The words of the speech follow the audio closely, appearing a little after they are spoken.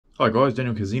Hi guys,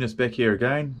 Daniel Kazinas back here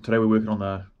again. Today we're working on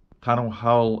the tunnel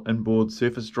hull inboard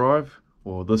surface drive,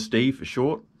 or this D for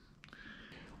short.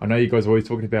 I know you guys are always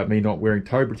talking about me not wearing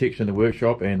toe protection in the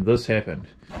workshop, and this happened.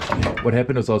 What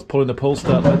happened is I was pulling the pull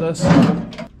start like this.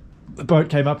 The boat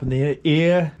came up in the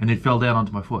air and it fell down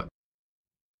onto my foot.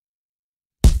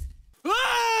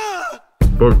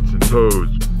 Boats and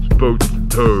toes, boats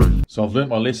and toes. So I've learnt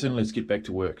my lesson, let's get back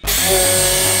to work.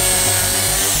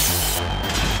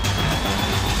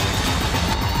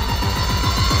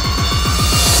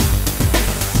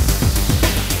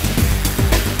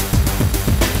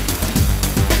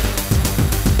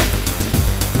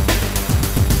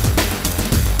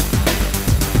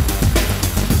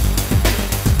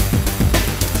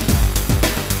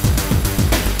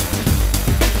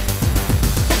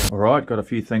 Alright, got a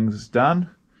few things done.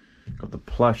 Got the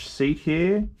plush seat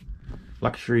here,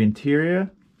 luxury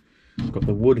interior. Got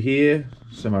the wood here,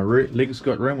 so my legs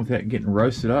got room without getting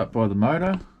roasted up by the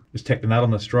motor. Just tacked the nut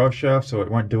on this drive shaft so it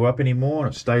won't do up anymore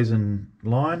and it stays in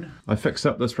line. I fixed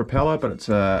up this propeller, but it's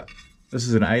this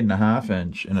is an 8.5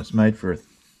 inch and it's made for a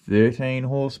 13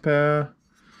 horsepower.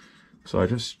 So I've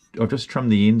just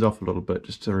trimmed the ends off a little bit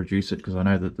just to reduce it, because I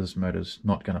know that this motor's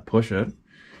not going to push it.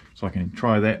 So I can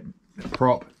try that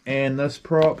prop and this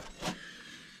prop.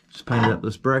 Just painted up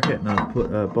this bracket and I'll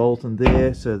put a bolt in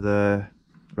there so the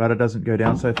rudder doesn't go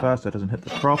down so fast, so it doesn't hit the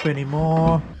prop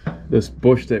anymore. This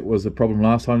bush that was the problem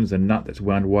last time is a nut that's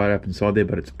wound wide up inside there,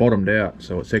 but it's bottomed out,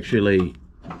 so it's actually,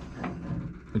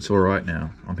 it's alright now.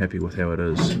 I'm happy with how it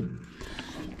is. I'm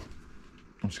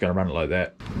just going to run it like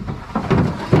that.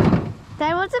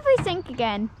 Then what if we sink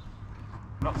again?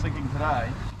 Not sinking today.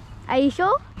 Are you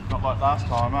sure? Not like last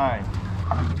time, eh?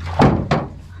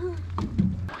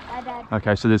 Bye, Dad.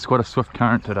 Okay, so there's quite a swift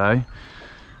current today,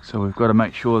 so we've got to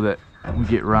make sure that we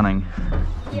get running.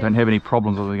 We don't have any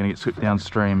problems or we're going to get swept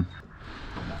downstream.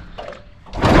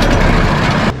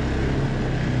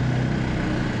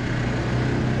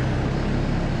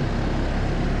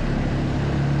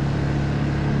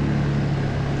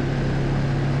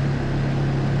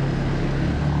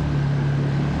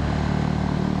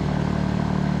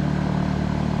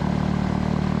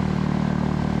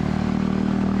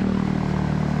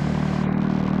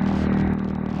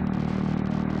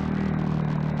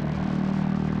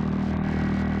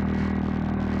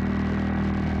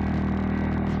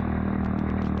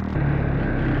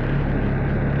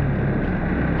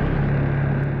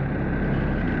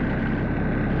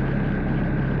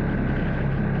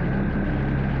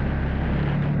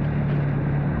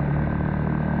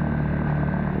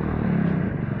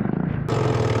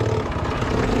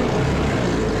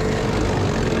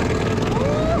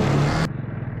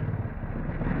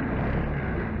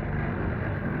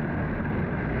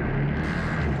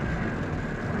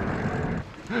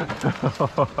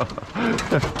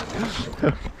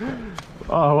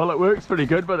 Oh, well, it works pretty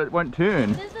good, but it won't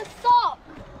turn. There's a sock.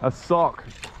 A sock.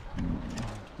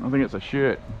 I think it's a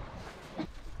shirt.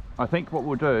 I think what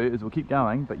we'll do is we'll keep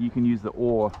going, but you can use the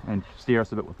oar and steer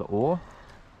us a bit with the oar.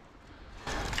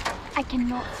 I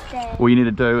cannot stand. All you need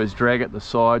to do is drag at the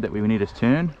side that we need to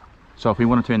turn. So if we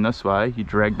want to turn this way, you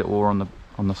drag the oar on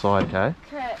the side, okay?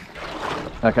 Okay.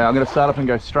 Okay, I'm going to start up and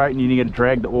go straight, and you need to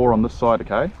drag the oar on this side,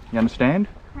 okay? You understand?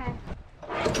 Okay.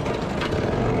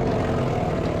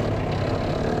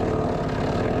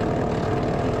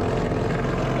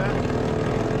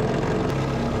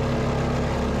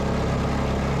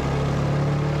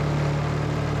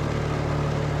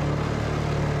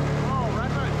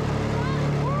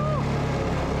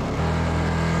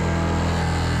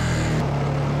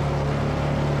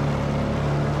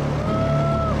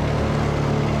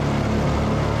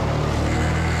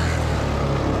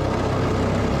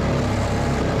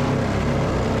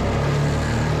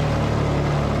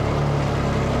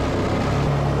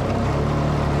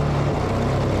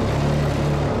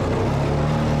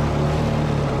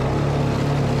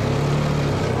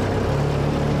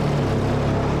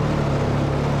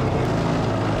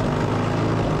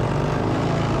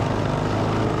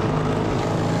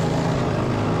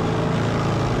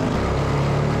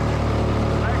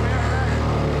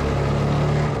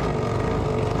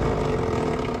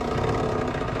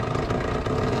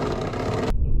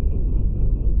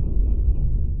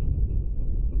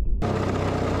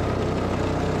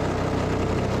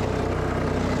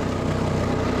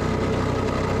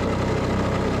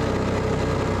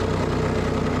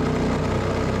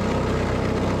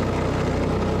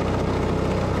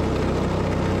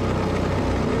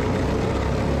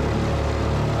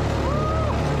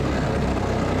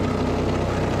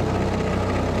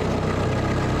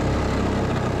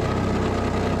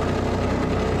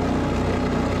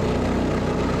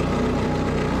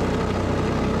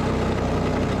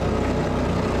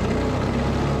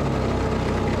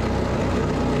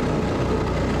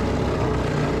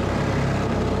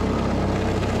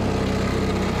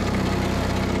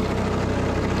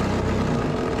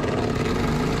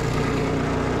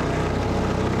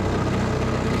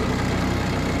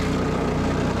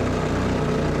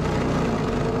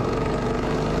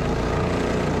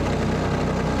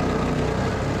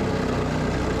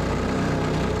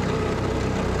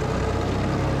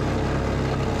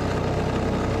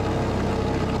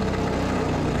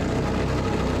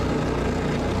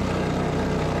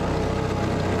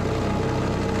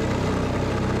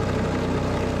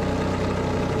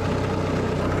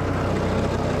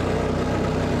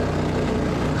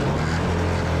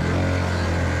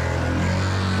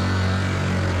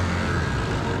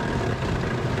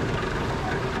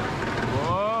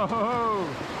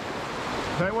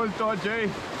 was dodgy.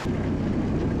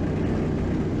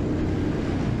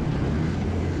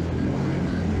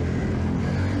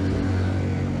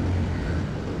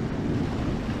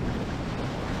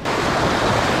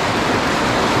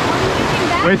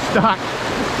 We're stuck.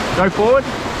 Go forward.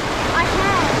 I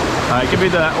can. Alright, give me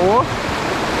the oar.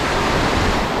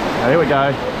 There we go.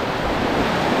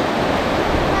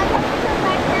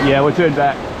 Yeah, we'll turn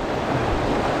back.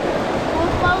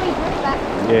 We'll slowly drift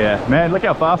back. Yeah, man, look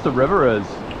how fast the river is.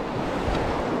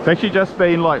 It's actually just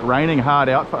been like raining hard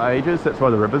out for ages. That's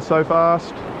why the river's so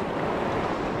fast.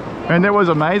 And that was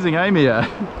amazing, eh, Mia?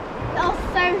 I was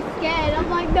so scared. I'm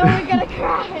like, no, we're gonna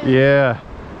crash. Yeah.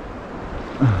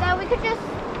 So we could just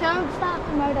don't start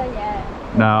the motor yet.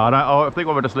 No, I don't. I think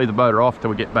we'll just leave the motor off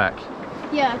till we get back.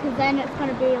 Yeah, because then it's going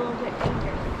to be a little bit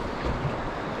dangerous.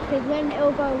 Because then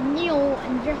it'll go neel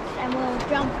and drift and we'll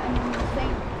jump and then we'll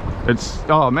sink. It's,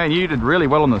 oh man, you did really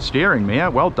well on the steering, Mia.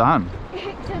 Well done.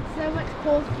 It took so much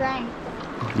core strength.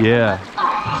 Yeah.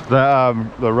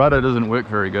 The rudder doesn't work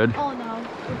very good. Oh no,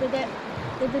 there's a dip.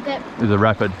 There's a dip. There's a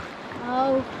rapid.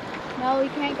 Oh, no, we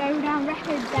can't go down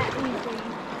rapids that easily.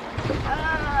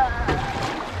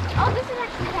 Oh, this is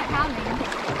actually quite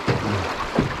calming.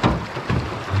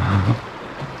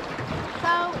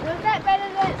 So, was that better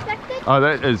than expected? Oh,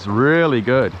 that is really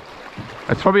good.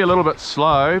 It's probably a little bit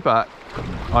slow, but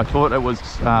I thought it was,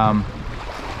 I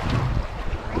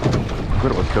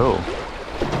thought it was cool.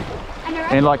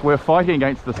 And like we're fighting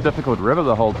against this difficult river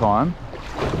the whole time.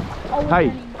 Oh, Hey,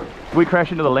 running. if we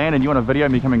crash into the land and you want to video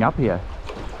me coming up here?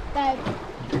 Babe,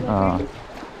 we're Oh,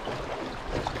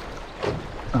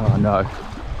 oh no.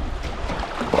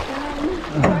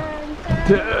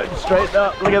 Turn straight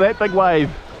up. Look at that big wave.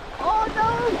 Oh no!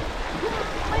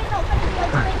 We're not going to be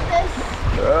able to make this.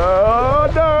 Oh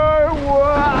no!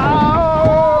 Wow!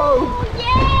 Oh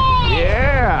yeah!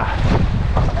 Yeah!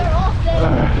 They're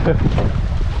awesome.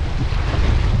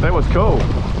 That was cool.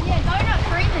 Yeah, going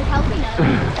upstream is helping us.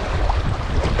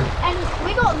 And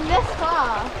we got this far.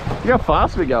 Look how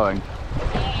fast we're going.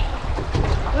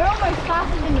 We're almost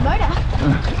faster than the motor.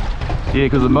 Yeah,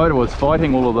 because the motor was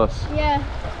fighting all of this. Yeah.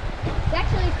 It's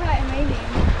actually quite amazing.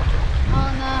 Oh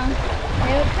no.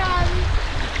 Here it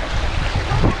comes.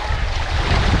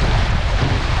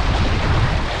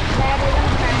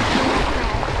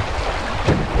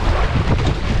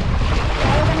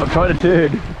 I'm trying to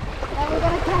turn. We're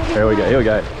gonna crash. Here we go, here we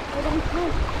go. We're gonna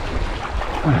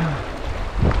crash.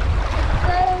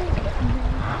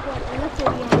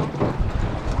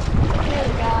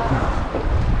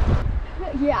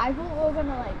 Yeah, I thought we were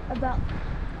gonna like about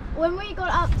when we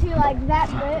got up to like that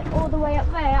bit all the way up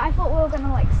there, I thought we were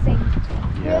gonna like sink.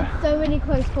 We Yeah. had so many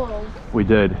close calls. We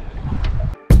did.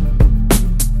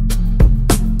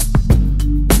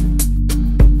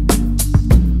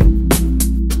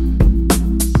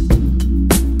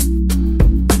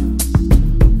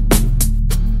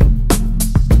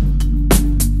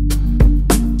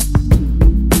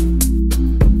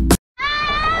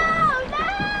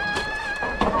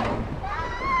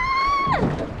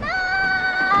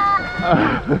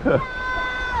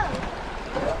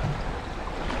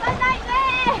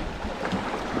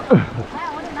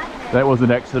 That was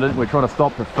an accident. We're trying to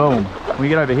stop the film. Can we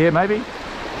get over here maybe?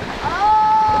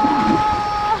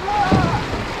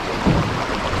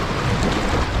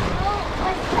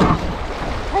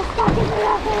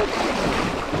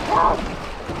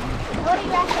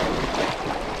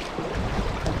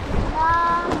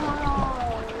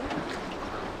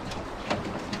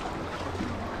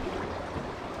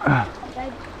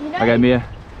 Okay, Mia.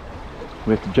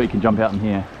 We have to. You can jump out in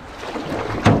here.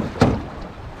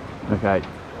 Okay.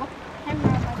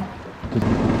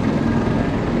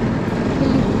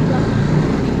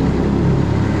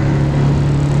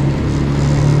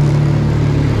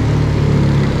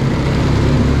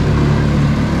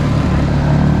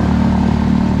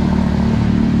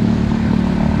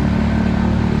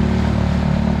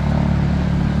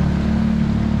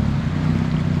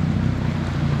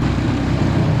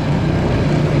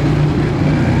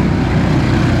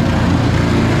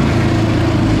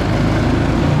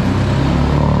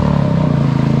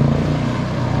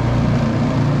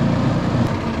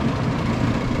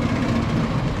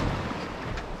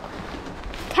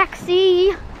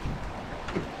 Taxi.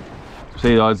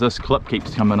 See guys, this clip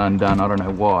keeps coming undone. I don't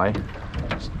know why.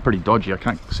 It's pretty dodgy. I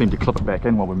can't seem to clip it back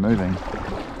in while we're moving.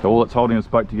 So all that's holding this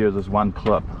boat together is this one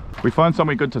clip. If we find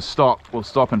somewhere good to stop, we'll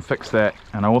stop and fix that.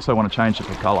 And I also want to change the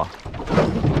propeller.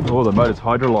 Oh, the motor's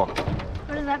hydrolocked.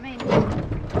 What does that mean?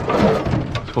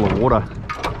 It's full of water.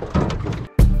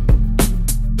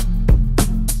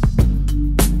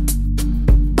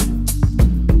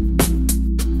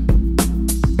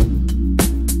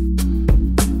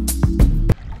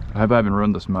 hope I haven't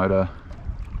ruined this motor.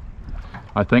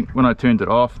 I think when I turned it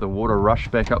off, the water rushed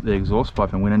back up the exhaust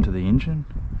pipe and went into the engine.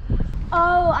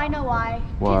 Oh, I know why.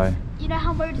 Why? You know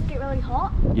how motors get really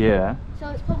hot? Yeah. So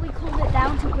it's probably cooled it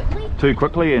down too quickly? Too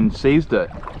quickly and seized it.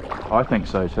 I think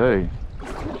so too.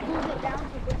 It's cooled it down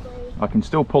too quickly. I can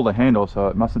still pull the handle, so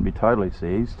it mustn't be totally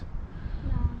seized.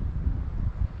 No.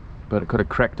 But it could have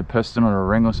cracked a piston or a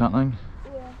ring or something.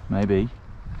 Yeah. Maybe.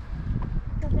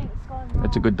 I think it's gone wrong.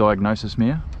 It's a good diagnosis,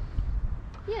 Mia.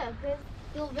 Yeah, but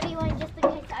you're videoing just in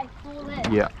case I fall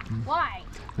in. Yeah. Why?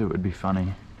 It would be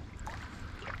funny.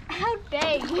 How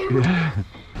dare you?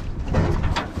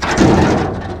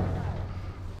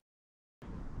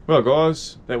 Well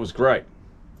guys, that was great.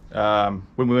 When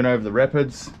we went over the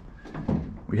rapids,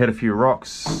 we had a few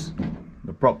rocks.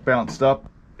 The prop bounced up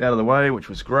out of the way, which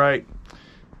was great.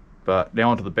 But now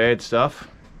onto the bad stuff.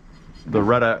 The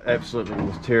rudder absolutely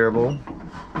was terrible.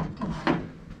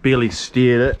 Barely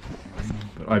steered it.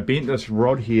 But I bent this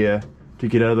rod here to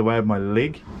get out of the way of my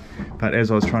leg. But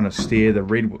as I was trying to steer, the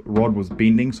red rod was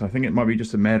bending, so I think it might be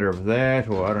just a matter of that,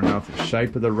 or I don't know if the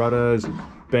shape of the rudder is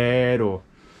bad, or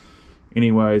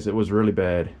anyways, it was really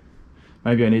bad.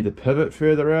 Maybe I need to pivot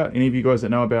further out. Any of you guys that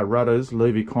know about rudders,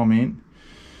 leave a comment.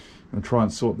 I'll try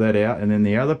and sort that out. And then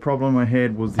the other problem I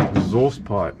had was the exhaust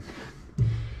pipe.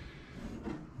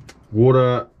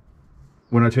 Water,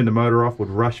 when I turned the motor off, would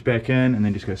rush back in and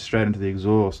then just go straight into the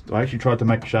exhaust. I actually tried to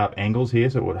make sharp angles here,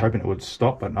 so hoping it would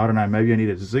stop, but I don't know, maybe I need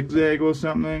a zigzag or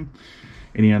something.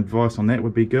 Any advice on that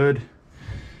would be good.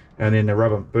 And then the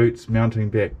rubber boots mounting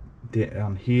back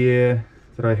down here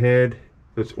that I had,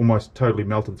 it's almost totally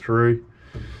melted through.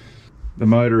 The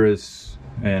motor is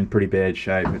in pretty bad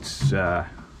shape. It's I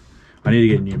need to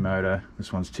get a new motor.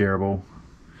 This one's terrible,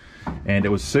 and it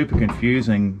was super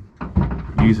confusing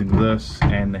using this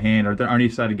and the hand. I only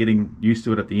started getting used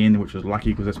to it at the end, which was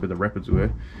lucky because that's where the rapids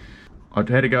were. I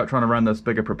had to go out trying to run this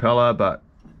bigger propeller, but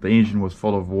the engine was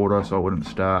full of water, so I wouldn't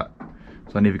start,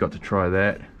 so I never got to try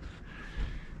that.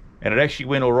 And it actually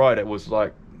went all right. It was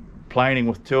like planing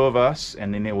with two of us,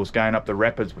 and then it was going up the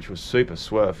rapids, which was super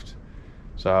swift,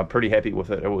 so I'm pretty happy with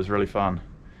it. It was really fun.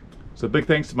 So big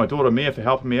thanks to my daughter Mia for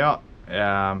helping me out.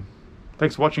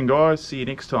 Thanks for watching guys, see you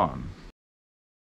next time.